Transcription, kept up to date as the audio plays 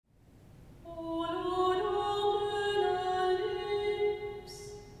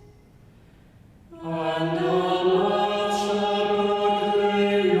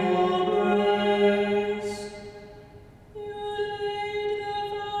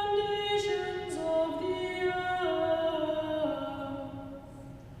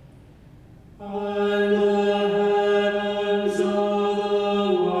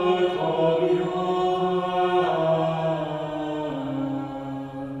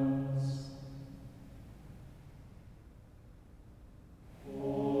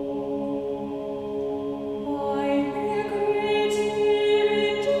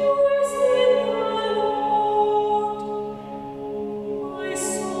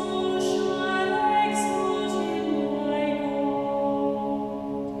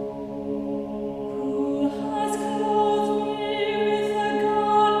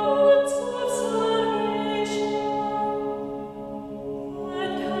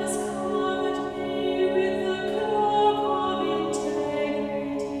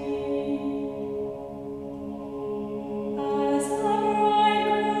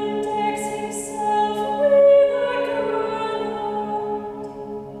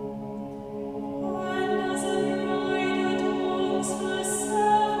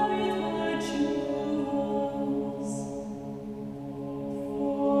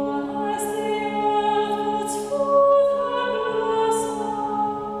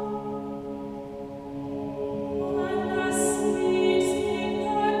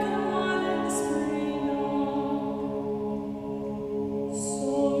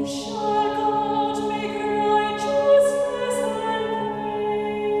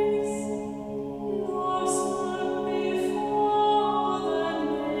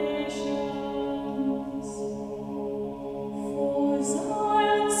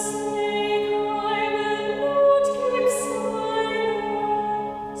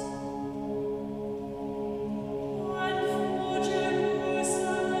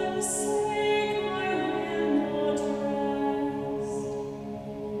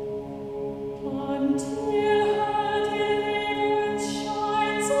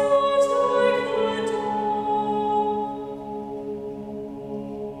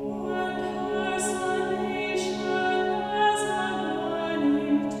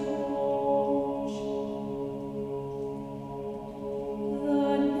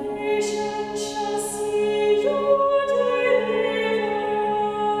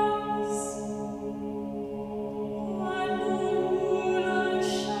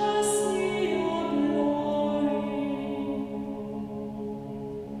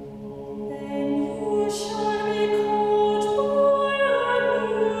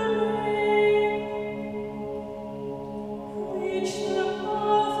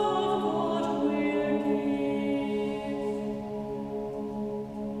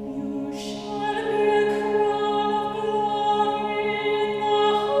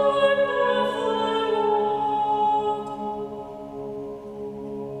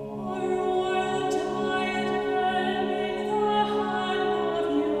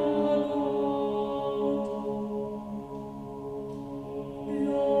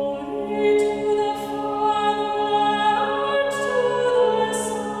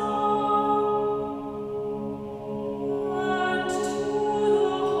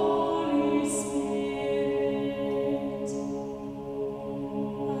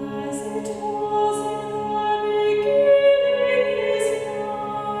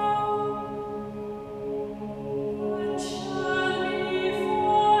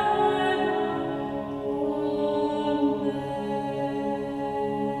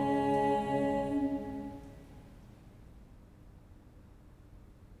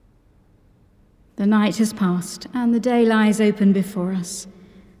night has passed and the day lies open before us.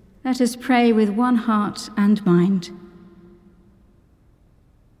 Let us pray with one heart and mind.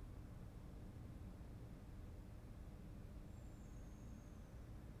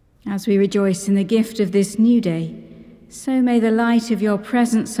 As we rejoice in the gift of this new day, so may the light of your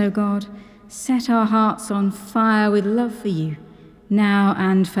presence, O God, set our hearts on fire with love for you, now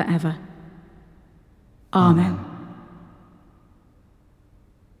and forever. Amen.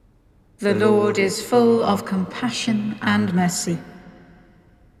 The Lord is full of compassion and mercy.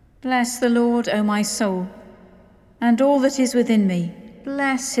 Bless the Lord, O my soul, and all that is within me,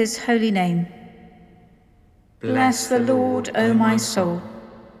 bless his holy name. Bless the Lord, O my soul,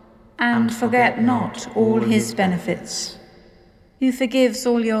 and forget not all his benefits, who forgives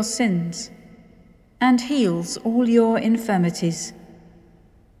all your sins and heals all your infirmities,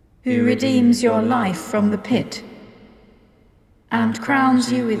 who redeems your life from the pit and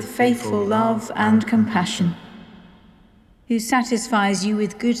crowns you with faithful love and compassion, who satisfies you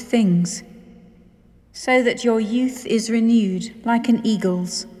with good things, so that your youth is renewed like an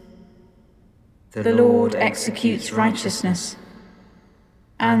eagle's. The Lord executes righteousness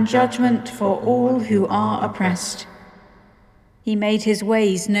and judgment for all who are oppressed. He made his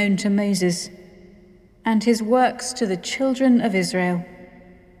ways known to Moses, and his works to the children of Israel.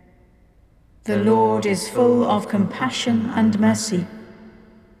 The Lord is full of compassion and mercy,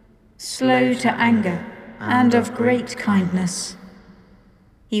 slow to anger, and of great kindness.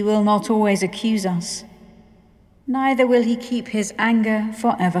 He will not always accuse us, neither will he keep his anger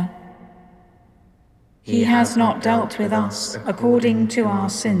forever. He has not dealt with us according to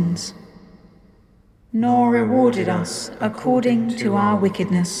our sins, nor rewarded us according to our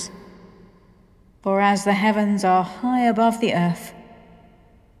wickedness. For as the heavens are high above the earth,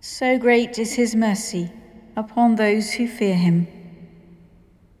 so great is his mercy upon those who fear him.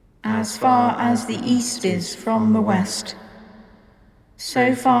 As far as the east is from the west,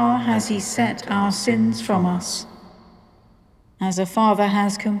 so far has he set our sins from us. As a father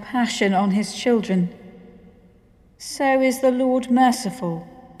has compassion on his children, so is the Lord merciful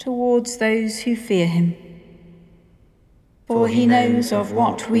towards those who fear him. For he knows of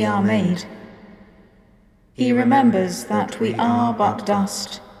what we are made. He remembers that we are but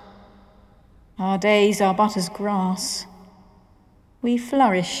dust. Our days are but as grass. We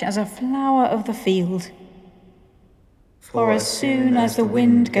flourish as a flower of the field. For as soon as the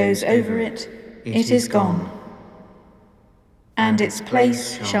wind goes over it, it is gone, and its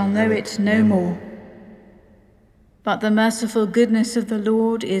place shall know it no more. But the merciful goodness of the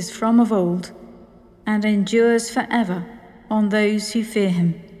Lord is from of old, and endures forever on those who fear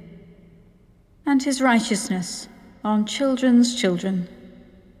him, and his righteousness on children's children,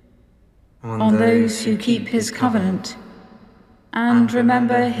 on those who keep his covenant, and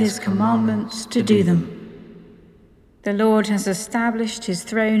remember his commandments to do them. The Lord has established his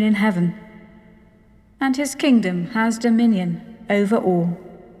throne in heaven, and his kingdom has dominion over all.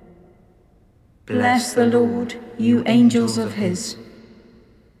 Bless the Lord, you angels of his,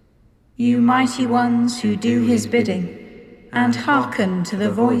 you mighty ones who do his bidding and hearken to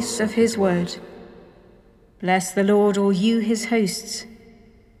the voice of his word. Bless the Lord, all you his hosts,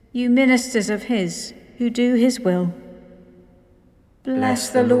 you ministers of his who do his will. Bless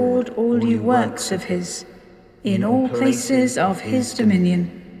the Lord, all you works of his, in all places of his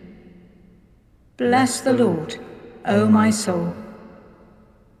dominion. Bless the Lord, O my soul.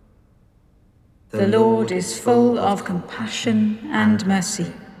 The Lord is full of compassion and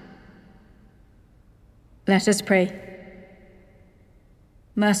mercy. Let us pray.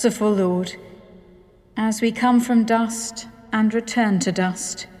 Merciful Lord, as we come from dust and return to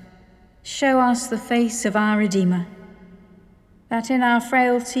dust, show us the face of our Redeemer, that in our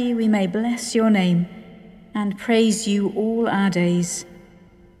frailty we may bless your name and praise you all our days.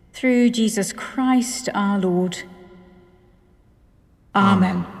 Through Jesus Christ our Lord.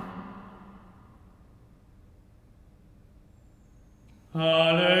 Amen.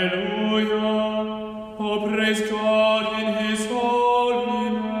 Hallelujah! Oh, praise God in his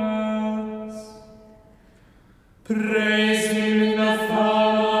holiness. Praise him in the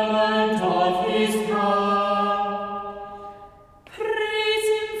firmament of his power. Praise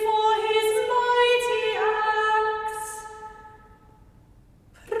him for his mighty acts.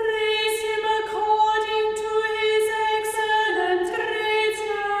 Praise him according to his excellent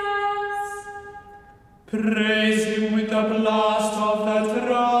riches. Praise him with the blast of the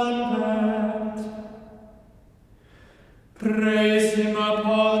trumpet. Praise him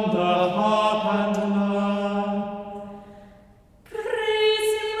upon the harp and lyre.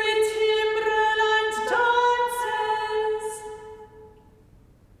 Praise him with timbrel and dances.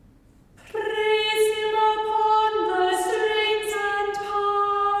 Praise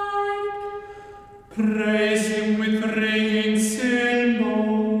Praise him with ringing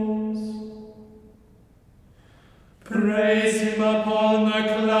cymbals. Praise him upon the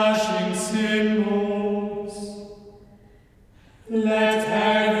clashing cymbals. Let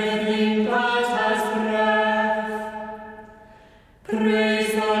everything that has breath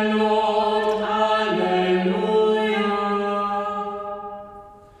praise the Lord. Alleluia.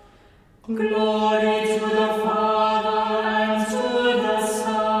 Glory to the Father and to the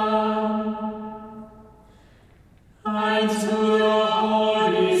Son and to the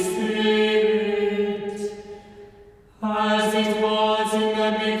Holy Spirit, as it was in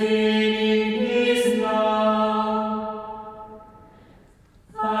the beginning, is now,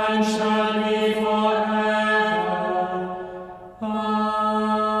 and shall be forever. Amen.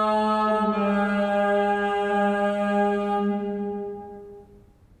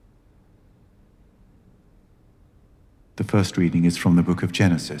 The first reading is from the book of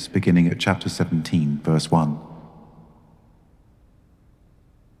Genesis, beginning at chapter 17, verse 1.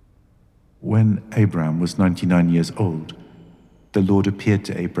 When Abram was 99 years old, the Lord appeared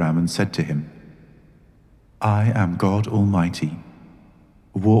to Abram and said to him, I am God Almighty.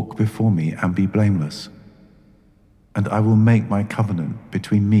 Walk before me and be blameless, and I will make my covenant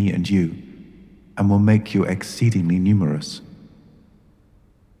between me and you, and will make you exceedingly numerous.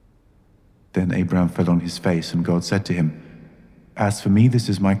 Then Abram fell on his face, and God said to him, As for me, this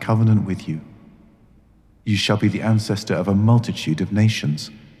is my covenant with you. You shall be the ancestor of a multitude of nations.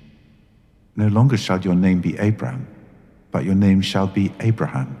 No longer shall your name be Abram, but your name shall be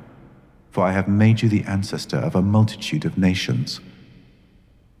Abraham, for I have made you the ancestor of a multitude of nations.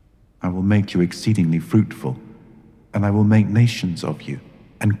 I will make you exceedingly fruitful, and I will make nations of you,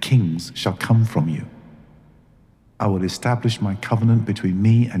 and kings shall come from you. I will establish my covenant between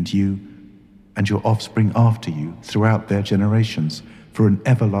me and you, and your offspring after you throughout their generations, for an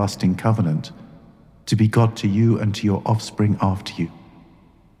everlasting covenant, to be God to you and to your offspring after you.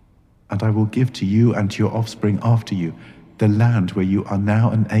 And I will give to you and to your offspring after you the land where you are now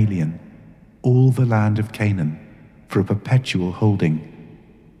an alien, all the land of Canaan, for a perpetual holding,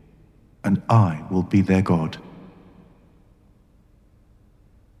 and I will be their God.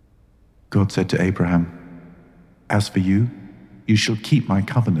 God said to Abraham, As for you, you shall keep my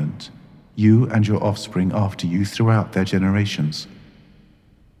covenant, you and your offspring after you throughout their generations.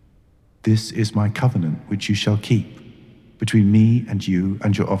 This is my covenant which you shall keep between me and you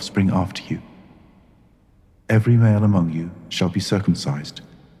and your offspring after you. Every male among you shall be circumcised.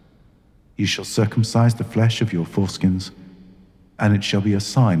 You shall circumcise the flesh of your foreskins, and it shall be a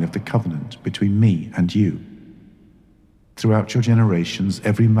sign of the covenant between me and you. Throughout your generations,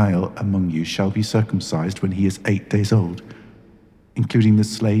 every male among you shall be circumcised when he is 8 days old, including the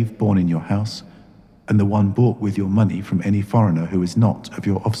slave born in your house, and the one bought with your money from any foreigner who is not of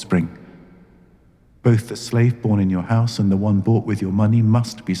your offspring. Both the slave born in your house and the one bought with your money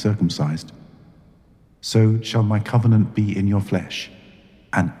must be circumcised. So shall my covenant be in your flesh,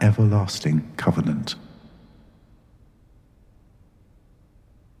 an everlasting covenant.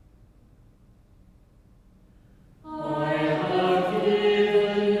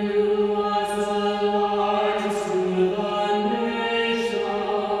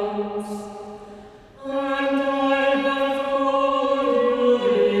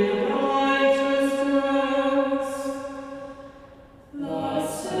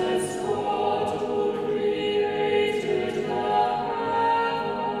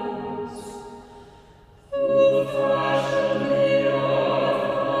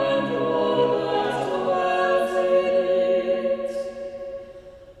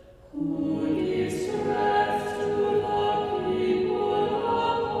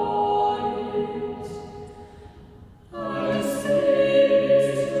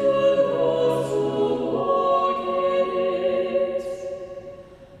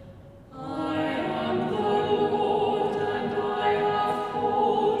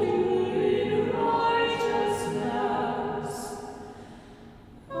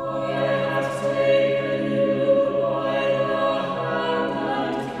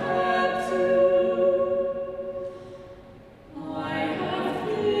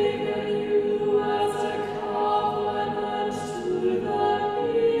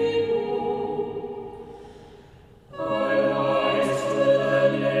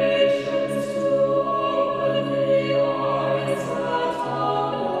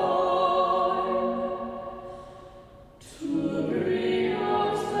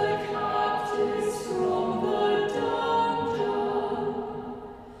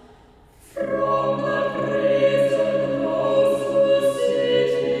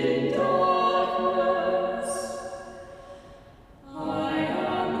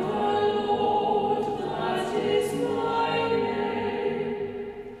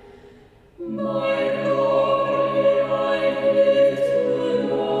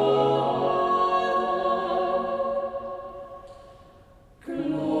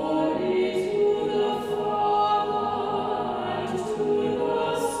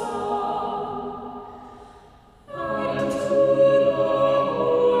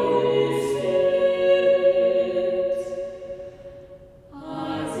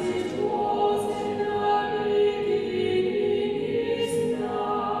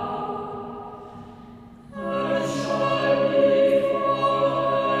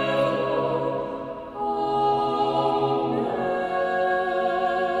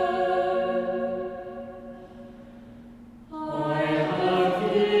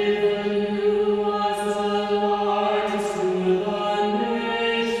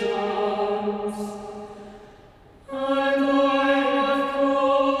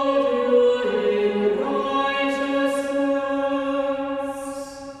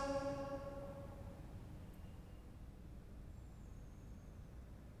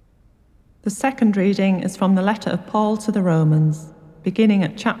 second reading is from the letter of Paul to the Romans, beginning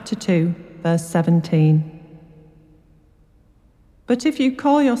at chapter 2, verse 17. But if you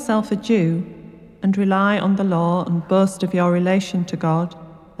call yourself a Jew and rely on the law and boast of your relation to God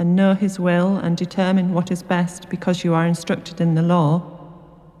and know His will and determine what is best because you are instructed in the law,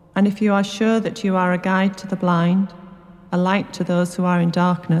 and if you are sure that you are a guide to the blind, a light to those who are in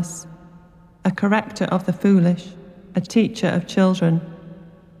darkness, a corrector of the foolish, a teacher of children,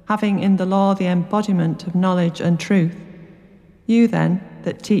 having in the law the embodiment of knowledge and truth, you then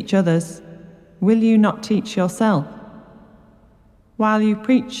that teach others, will you not teach yourself? While you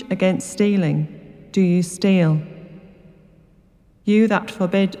preach against stealing, do you steal? You that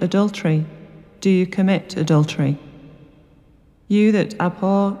forbid adultery, do you commit adultery? You that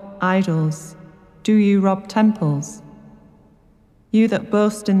abhor idols, do you rob temples? You that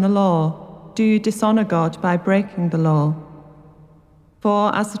boast in the law, do you dishonor God by breaking the law?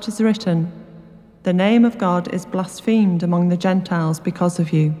 For as it is written, the name of God is blasphemed among the Gentiles because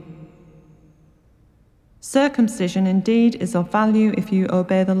of you. Circumcision indeed is of value if you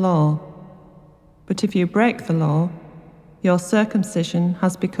obey the law, but if you break the law, your circumcision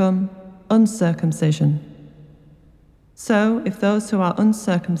has become uncircumcision. So, if those who are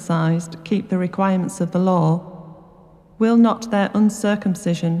uncircumcised keep the requirements of the law, will not their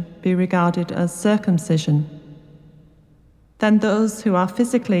uncircumcision be regarded as circumcision? Then those who are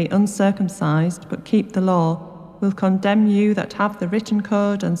physically uncircumcised but keep the law will condemn you that have the written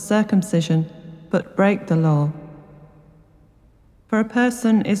code and circumcision but break the law. For a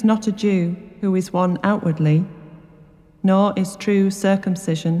person is not a Jew who is one outwardly, nor is true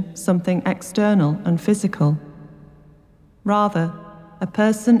circumcision something external and physical. Rather, a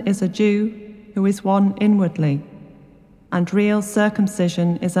person is a Jew who is one inwardly, and real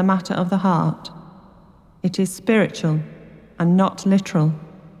circumcision is a matter of the heart. It is spiritual and not literal.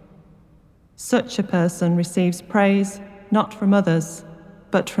 Such a person receives praise not from others,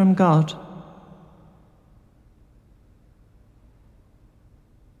 but from God.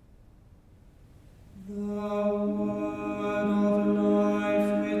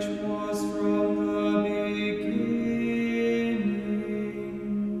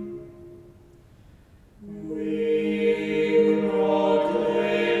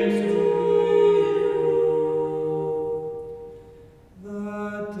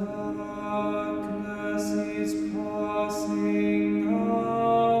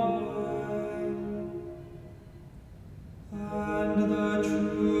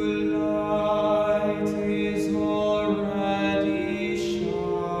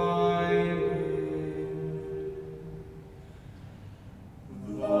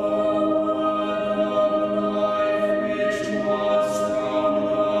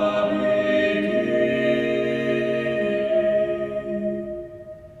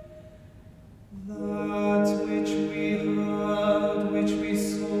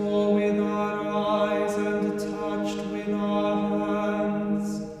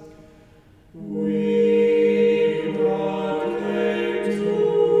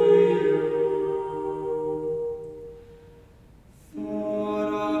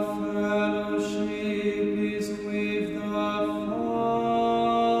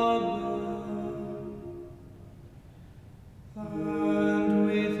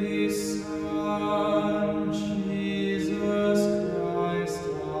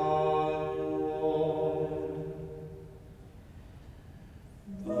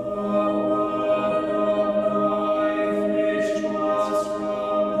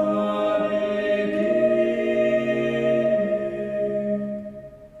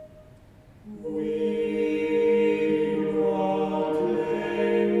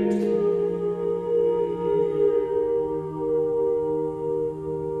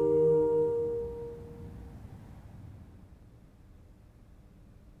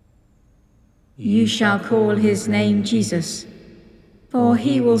 You shall call his name Jesus, for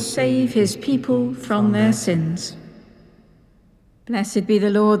he will save his people from their sins. Blessed be the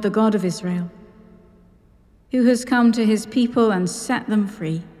Lord, the God of Israel, who has come to his people and set them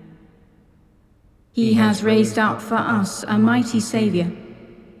free. He has raised up for us a mighty Saviour,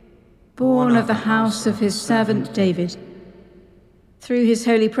 born of the house of his servant David. Through his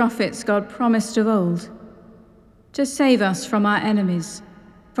holy prophets God promised of old to save us from our enemies,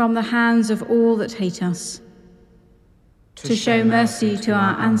 from the hands of all that hate us, to show mercy to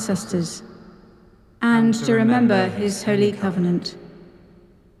our ancestors, and to remember his holy covenant.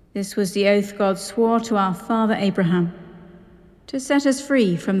 This was the oath God swore to our father Abraham, to set us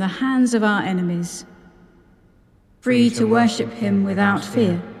free from the hands of our enemies, free to worship him without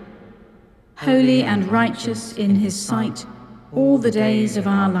fear, holy and righteous in his sight all the days of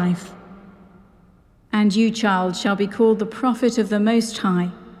our life. And you, child, shall be called the prophet of the Most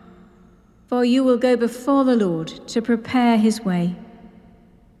High, for you will go before the Lord to prepare his way,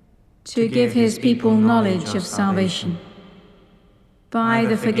 to give his people knowledge of salvation, by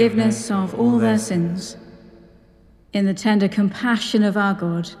the forgiveness of all their sins. In the tender compassion of our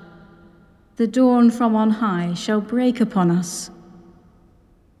God, the dawn from on high shall break upon us,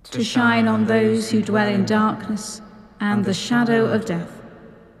 to shine on those who dwell in darkness and the shadow of death,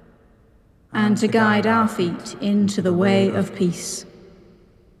 and to guide our feet into the way of peace.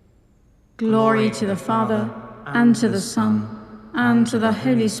 Glory to the Father, and to the Son, and to the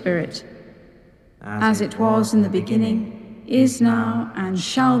Holy Spirit, as it was in the beginning, is now, and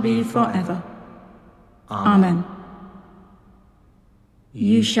shall be forever. Amen.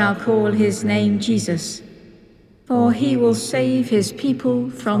 You shall call his name Jesus, for he will save his people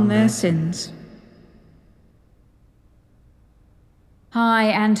from their sins. High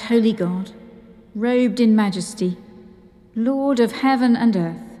and holy God, robed in majesty, Lord of heaven and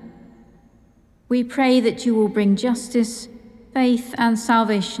earth, we pray that you will bring justice, faith, and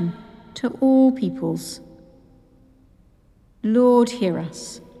salvation to all peoples. Lord, hear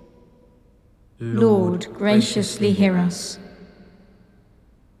us. Lord, graciously hear us.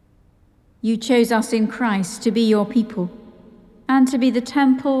 You chose us in Christ to be your people and to be the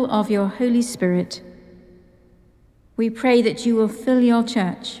temple of your Holy Spirit. We pray that you will fill your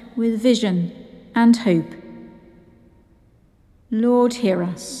church with vision and hope. Lord, hear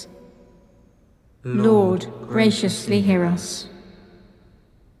us. Lord, graciously hear us.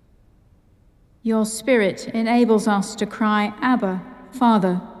 Your Spirit enables us to cry, Abba,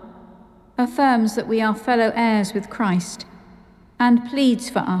 Father, affirms that we are fellow heirs with Christ, and pleads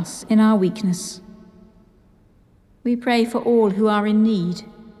for us in our weakness. We pray for all who are in need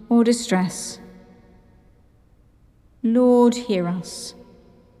or distress. Lord, hear us.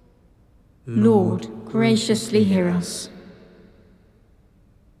 Lord, graciously hear us.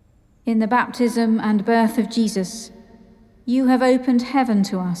 In the baptism and birth of Jesus, you have opened heaven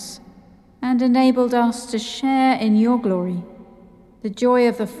to us and enabled us to share in your glory, the joy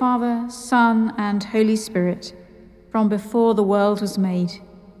of the Father, Son, and Holy Spirit, from before the world was made.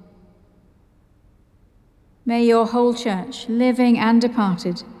 May your whole church, living and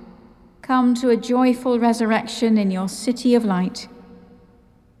departed, come to a joyful resurrection in your city of light.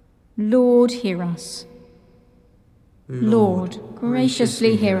 Lord, hear us. Lord,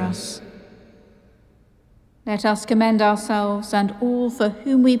 graciously hear us. Let us commend ourselves and all for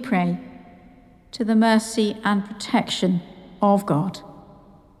whom we pray to the mercy and protection of God.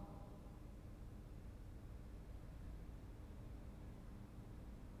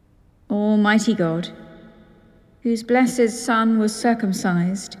 Almighty God, whose blessed Son was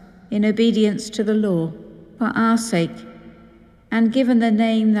circumcised in obedience to the law for our sake, and given the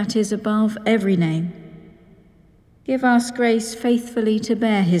name that is above every name, give us grace faithfully to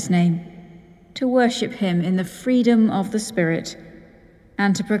bear his name, to worship him in the freedom of the Spirit,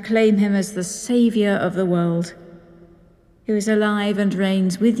 and to proclaim him as the Saviour of the world, who is alive and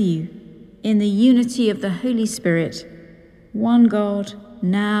reigns with you in the unity of the Holy Spirit, one God,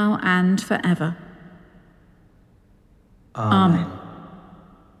 now and forever. Amen.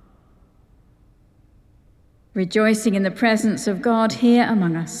 Rejoicing in the presence of God here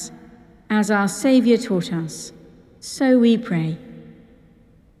among us, as our Saviour taught us, so we pray.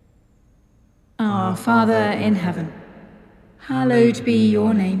 Our Father in heaven, hallowed be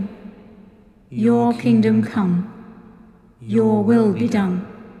your name. Your kingdom come, your will be done,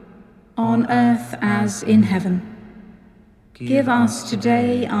 on earth as in heaven. Give us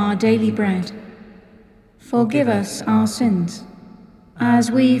today our daily bread. Forgive us our sins, as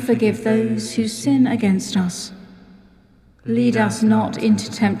we forgive those who sin against us. Lead us not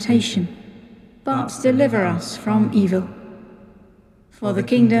into temptation, but deliver us from evil. For the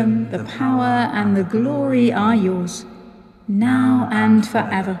kingdom, the power, and the glory are yours, now and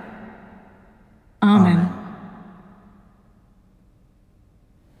forever.